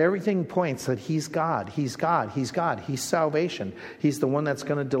 That everything points that he's God. He's God. He's God. He's salvation. He's the one that's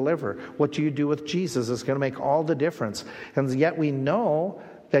going to deliver. What do you do with Jesus is going to make all the difference. And yet we know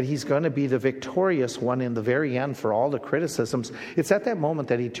that he's going to be the victorious one in the very end for all the criticisms. It's at that moment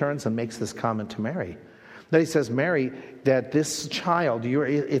that he turns and makes this comment to Mary. That he says, Mary, that this child,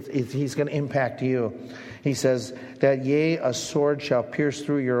 he's going to impact you. He says that, yea, a sword shall pierce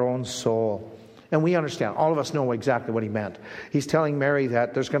through your own soul. And we understand, all of us know exactly what he meant. He's telling Mary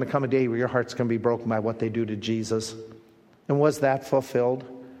that there's going to come a day where your heart's going to be broken by what they do to Jesus. And was that fulfilled?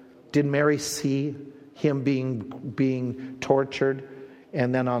 Did Mary see him being tortured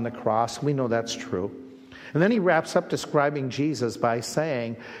and then on the cross? We know that's true. And then he wraps up describing Jesus by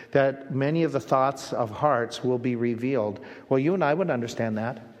saying that many of the thoughts of hearts will be revealed. Well, you and I would understand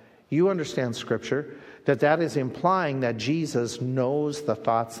that. You understand Scripture, that is implying that Jesus knows the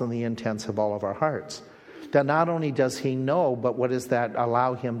thoughts and the intents of all of our hearts. That not only does he know, but what does that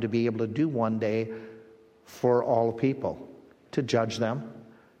allow him to be able to do one day for all people? To judge them.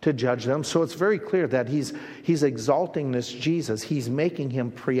 So it's very clear that he's exalting this Jesus. He's making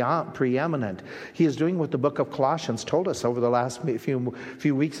him preeminent. He is doing what the book of Colossians told us over the last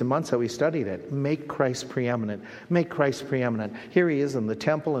few weeks and months that we studied it. Make Christ preeminent. Make Christ preeminent. Here he is in the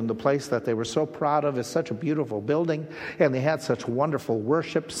temple, in the place that they were so proud of. It's such a beautiful building, and they had such wonderful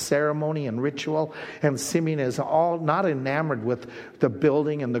worship, ceremony, and ritual. And Simeon is all not enamored with the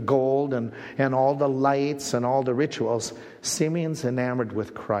building and the gold and all the lights and all the rituals. Simeon's enamored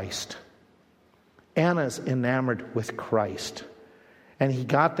with Christ. Anna's enamored with Christ. And he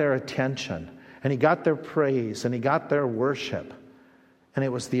got their attention, and he got their praise, and he got their worship. And it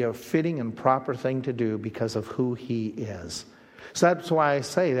was the fitting and proper thing to do because of who he is. So that's why I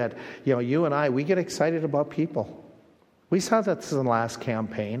say that, you and I, we get excited about people. We saw that in the last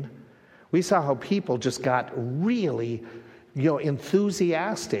campaign. We saw how people just got really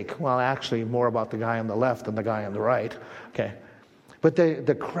enthusiastic. Well, actually, more about the guy on the left than the guy on the right. Okay. But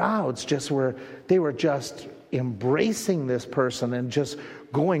the crowds were just embracing this person and just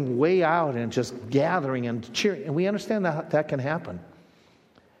going way out and just gathering and cheering. And we understand that can happen.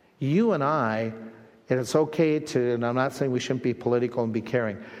 You and I, and it's okay to, and I'm not saying we shouldn't be political and be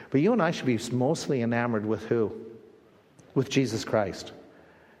caring, but you and I should be mostly enamored with who? With Jesus Christ.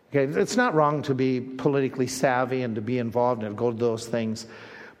 Okay, it's not wrong to be politically savvy and to be involved and go to those things.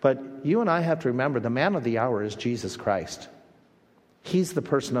 But you and I have to remember the man of the hour is Jesus Christ. He's the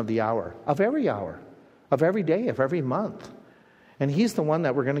person of the hour, of every day, of every month. And he's the one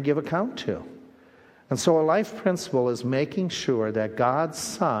that we're going to give account to. And so a life principle is making sure that God's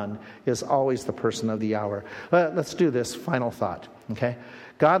Son is always the person of the hour. Let's do this final thought, okay?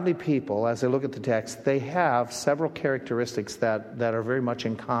 Godly people, as I look at the text, they have several characteristics that are very much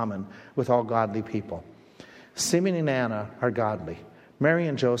in common with all godly people. Simeon and Anna are godly. Mary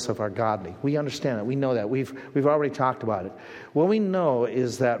and Joseph are godly. We understand it. We know that. We've already talked about it. What we know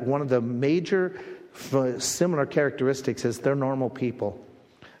is that one of the major similar characteristics is they're normal people.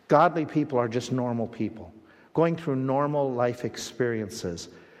 Godly people are just normal people, going through normal life experiences.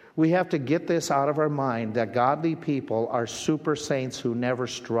 We have to get this out of our mind that godly people are super saints who never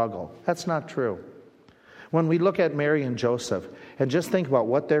struggle. That's not true. When we look at Mary and Joseph and just think about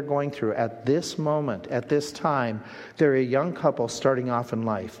what they're going through at this moment, at this time, they're a young couple starting off in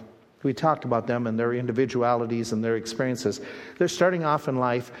life. We talked about them and their individualities and their experiences. They're starting off in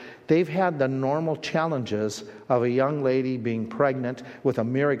life. They've had the normal challenges of a young lady being pregnant with a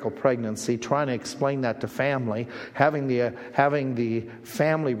miracle pregnancy, trying to explain that to family, having the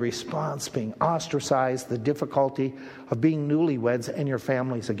family response being ostracized, the difficulty of being newlyweds and your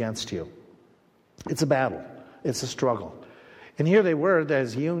family's against you. It's a battle. It's a struggle. And here they were,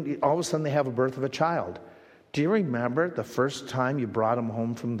 all of a sudden they have a birth of a child. Do you remember the first time you brought him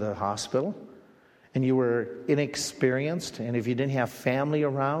home from the hospital and you were inexperienced, and if you didn't have family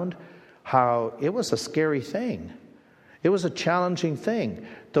around, how it was a scary thing. It was a challenging thing.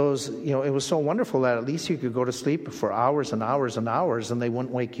 It was so wonderful that at least you could go to sleep for hours and hours and hours and they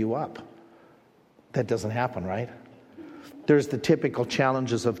wouldn't wake you up. That doesn't happen, right? There's the typical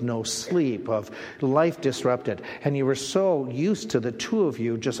challenges of no sleep, of life disrupted. And you were so used to the two of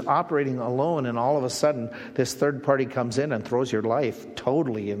you just operating alone, and all of a sudden this third party comes in and throws your life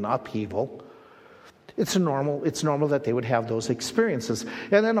totally in upheaval. It's normal that they would have those experiences.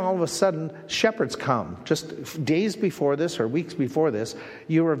 And then all of a sudden, shepherds come. Just days before this or weeks before this,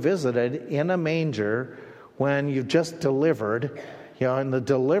 you were visited in a manger when you just delivered. In the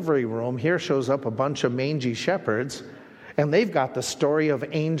delivery room, here shows up a bunch of mangy shepherds. And they've got the story of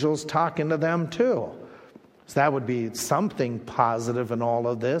angels talking to them too. So that would be something positive in all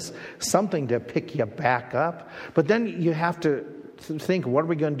of this, something to pick you back up. But then you have to think, what are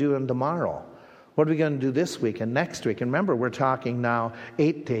we going to do tomorrow? What are we going to do this week and next week? And remember, we're talking now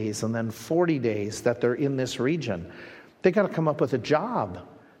 8 days and then 40 days that they're in this region. They got to come up with a job.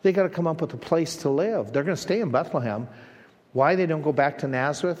 They got to come up with a place to live. They're going to stay in Bethlehem. Why they don't go back to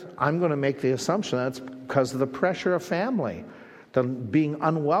Nazareth? I'm going to make the assumption that's because of the pressure of family, the being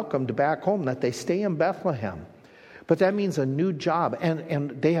unwelcomed back home, that they stay in Bethlehem. But that means a new job,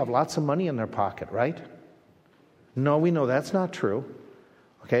 and they have lots of money in their pocket, right? No, we know that's not true.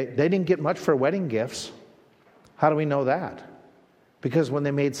 Okay, they didn't get much for wedding gifts. How do we know that? Because when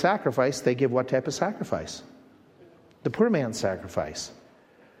they made sacrifice, they give what type of sacrifice? The poor man's sacrifice.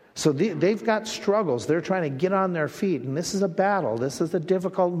 So they've got struggles. They're trying to get on their feet. And this is a battle. This is a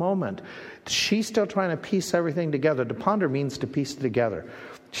difficult moment. She's still trying to piece everything together. To ponder means to piece it together.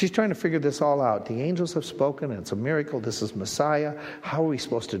 She's trying to figure this all out. The angels have spoken. It's a miracle. This is Messiah. How are we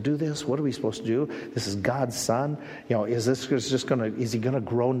supposed to do this? What are we supposed to do? This is God's son. Is he going to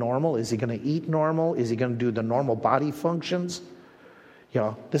grow normal? Is he going to eat normal? Is he going to do the normal body functions?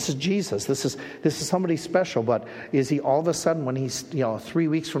 This is Jesus. This is somebody special. But is he all of a sudden, when he's 3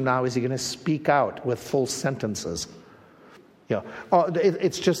 weeks from now, is he going to speak out with full sentences?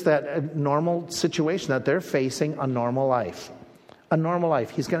 It's just that normal situation that they're facing, a normal life. A normal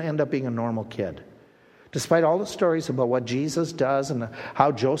life. He's going to end up being a normal kid. Despite all the stories about what Jesus does and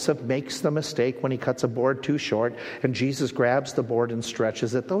how Joseph makes the mistake when he cuts a board too short and Jesus grabs the board and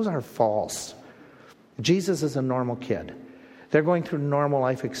stretches it, those are false. Jesus is a normal kid. They're going through normal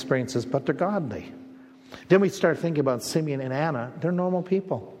life experiences, but they're godly. Then we start thinking about Simeon and Anna. They're normal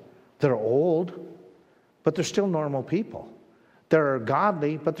people. They're old, but they're still normal people. They're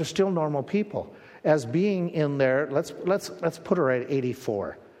godly, but they're still normal people. As being in there, let's put her at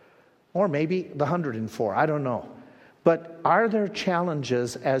 84, or maybe the 104. I don't know. But are there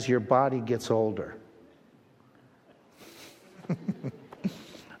challenges as your body gets older? I'm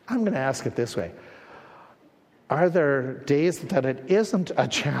going to ask it this way. Are there days that it isn't a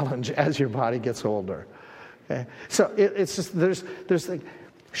challenge as your body gets older? Okay, so it's just there's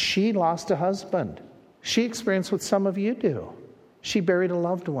she lost a husband. She experienced what some of you do. She buried a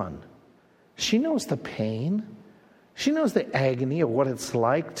loved one. She knows the pain. She knows the agony of what it's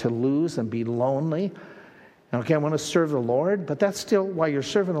like to lose and be lonely. Okay, I want to serve the Lord, but that's still, while you're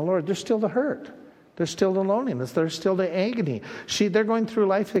serving the Lord, there's still the hurt. There's still the loneliness. There's still the agony. They're going through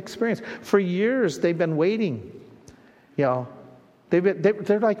life experience. For years, they've been waiting.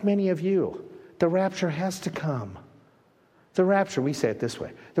 They're like many of you. The rapture has to come. The rapture, we say it this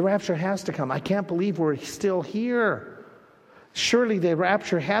way. The rapture has to come. I can't believe we're still here. Surely the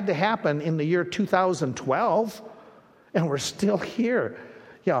rapture had to happen in the year 2012, and we're still here.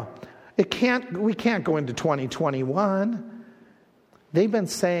 We can't go into 2021. They've been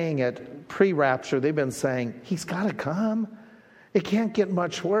saying it pre-rapture. They've been saying, he's got to come. It can't get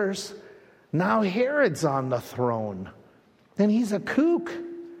much worse. Now Herod's on the throne. And he's a kook.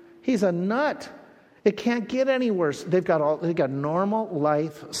 He's a nut. It can't get any worse. They've got normal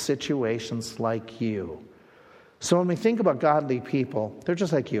life situations like you. So when we think about godly people, they're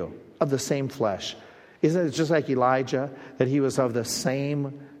just like you, of the same flesh. Isn't it just like Elijah, that he was of the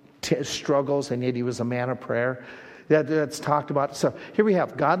same struggles, and yet he was a man of prayer? That's talked about. So here we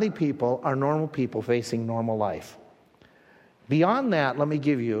have godly people are normal people facing normal life. Beyond that, let me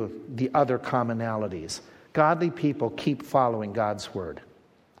give you the other commonalities. Godly people keep following God's word.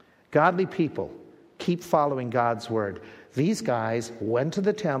 Godly people keep following God's word. These guys went to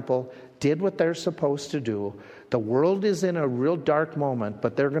the temple, did what they're supposed to do. The world is in a real dark moment,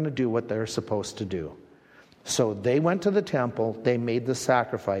 but they're going to do what they're supposed to do. So they went to the temple, they made the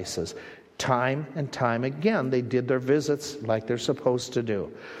sacrifices. Time and time again, they did their visits like they're supposed to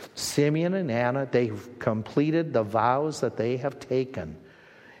do. Simeon and Anna, they've completed the vows that they have taken.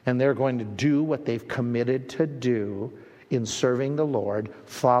 And they're going to do what they've committed to do in serving the Lord,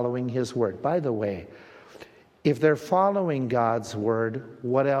 following His word. By the way, if they're following God's word,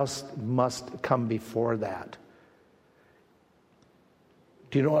 what else must come before that?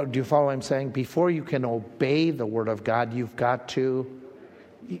 Do you follow what I'm saying? Before you can obey the word of God, you got to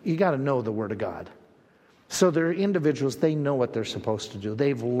know the word of God. So they're individuals, they know what they're supposed to do.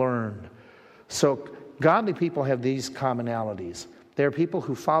 They've learned. So godly people have these commonalities. They're people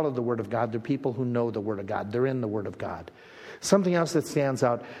who follow the word of God. They're people who know the word of God. They're in the word of God. Something else that stands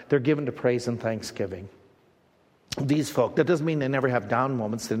out, they're given to praise and thanksgiving. These folk, that doesn't mean they never have down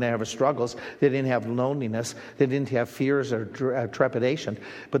moments, they never have struggles, they didn't have loneliness, they didn't have fears or trepidation.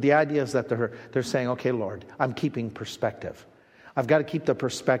 But the idea is that they're saying, okay, Lord, I'm keeping perspective. I've got to keep the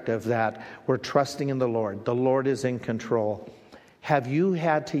perspective that we're trusting in the Lord. The Lord is in control. Have you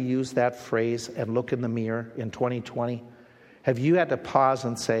had to use that phrase and look in the mirror in 2020? Have you had to pause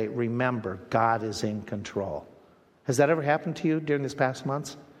and say, remember, God is in control? Has that ever happened to you during these past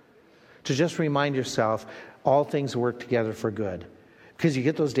months? To just remind yourself, all things work together for good. Because you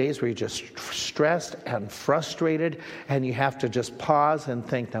get those days where you're just stressed and frustrated, and you have to just pause and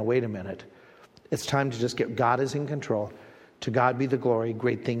think, now wait a minute. It's time to just get, God is in control. To God be the glory,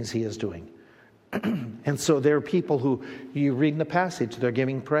 great things He is doing. And so there are people who, you read in the passage, they're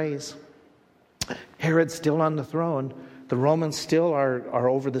giving praise. Herod's still on the throne. The Romans still are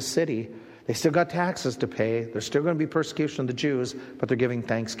over the city. They still got taxes to pay. There's still going to be persecution of the Jews, but they're giving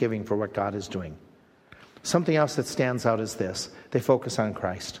thanksgiving for what God is doing. Something else that stands out is this. They focus on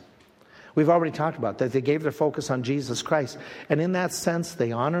Christ. We've already talked about that. They gave their focus on Jesus Christ. And in that sense,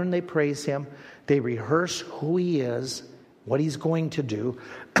 they honor and they praise Him. They rehearse who He is, what He's going to do.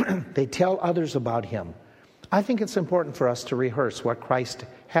 They tell others about Him. I think it's important for us to rehearse what Christ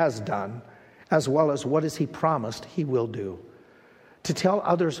has done, as well as what has He promised He will do. To tell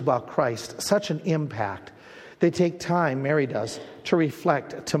others about Christ, such an impact. They take time, Mary does, to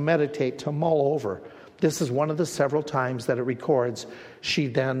reflect, to meditate, to mull over. This is one of the several times that it records. She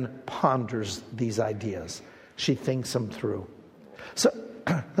then ponders these ideas. She thinks them through. So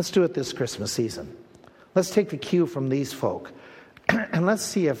let's do it this Christmas season. Let's take the cue from these folk. And let's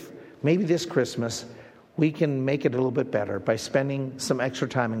see if maybe this Christmas we can make it a little bit better by spending some extra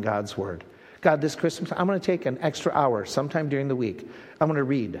time in God's Word. God, this Christmas, I'm going to take an extra hour sometime during the week. I'm going to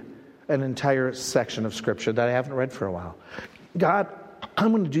read an entire section of Scripture that I haven't read for a while. God,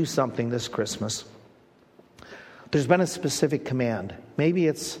 I'm going to do something this Christmas. There's been a specific command. Maybe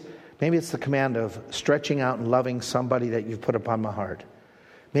it's the command of stretching out and loving somebody that you've put upon my heart.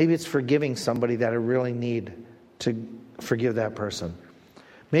 Maybe it's forgiving somebody that I really need to forgive that person.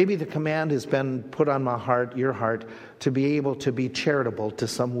 Maybe the command has been put on my heart, your heart, to be able to be charitable to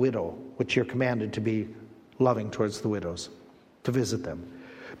some widow, which you're commanded to be loving towards the widows, to visit them.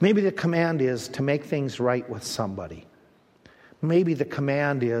 Maybe the command is to make things right with somebody. Maybe the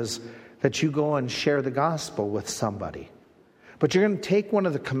command is that you go and share the gospel with somebody. But you're going to take one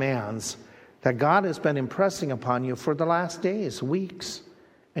of the commands that God has been impressing upon you for the last days, weeks,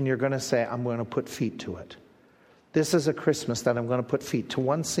 and you're going to say, I'm going to put feet to it. This is a Christmas that I'm going to put feet to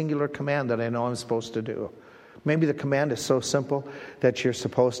one singular command that I know I'm supposed to do. Maybe the command is so simple that you're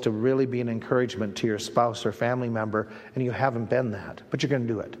supposed to really be an encouragement to your spouse or family member, and you haven't been that, but you're going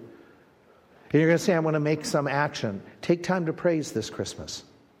to do it. And you're going to say, I'm going to make some action. Take time to praise this Christmas.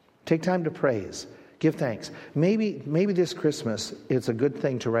 Take time to praise. Give thanks. Maybe this Christmas it's a good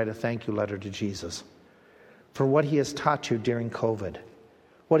thing to write a thank you letter to Jesus for what He has taught you during COVID,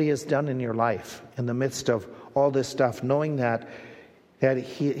 what He has done in your life in the midst of all this stuff, knowing that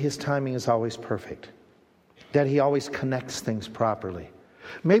His timing is always perfect, that He always connects things properly.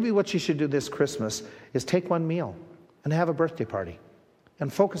 Maybe what you should do this Christmas is take one meal and have a birthday party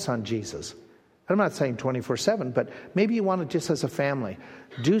and focus on Jesus. I'm not saying 24/7, but maybe you want to just as a family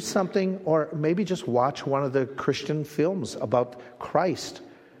do something, or maybe just watch one of the Christian films about Christ,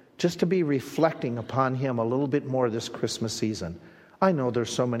 just to be reflecting upon Him a little bit more this Christmas season. I know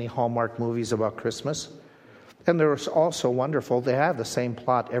there's so many Hallmark movies about Christmas, and they're also wonderful. They have the same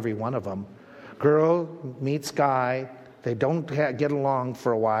plot, every one of them. Girl meets guy, they don't get along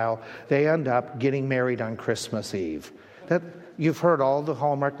for a while, they end up getting married on Christmas Eve. You've heard all the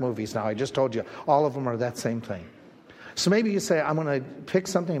Hallmark movies now. I just told you, all of them are that same thing. So maybe you say, I'm going to pick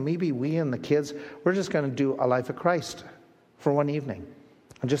something, and maybe we and the kids, we're just going to do a Life of Christ for one evening.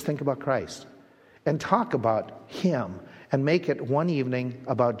 And just think about Christ. And talk about Him. And make it one evening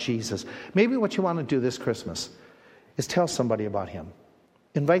about Jesus. Maybe what you want to do this Christmas is tell somebody about Him.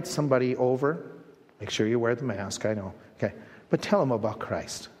 Invite somebody over. Make sure you wear the mask, I know. Okay. But tell them about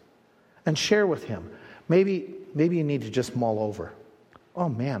Christ. And share with Him. Maybe you need to just mull over. Oh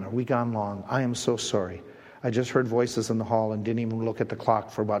man, are we gone long? I am so sorry. I just heard voices in the hall and didn't even look at the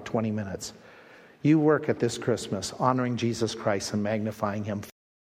clock for about 20 minutes. You work at this Christmas honoring Jesus Christ and magnifying Him.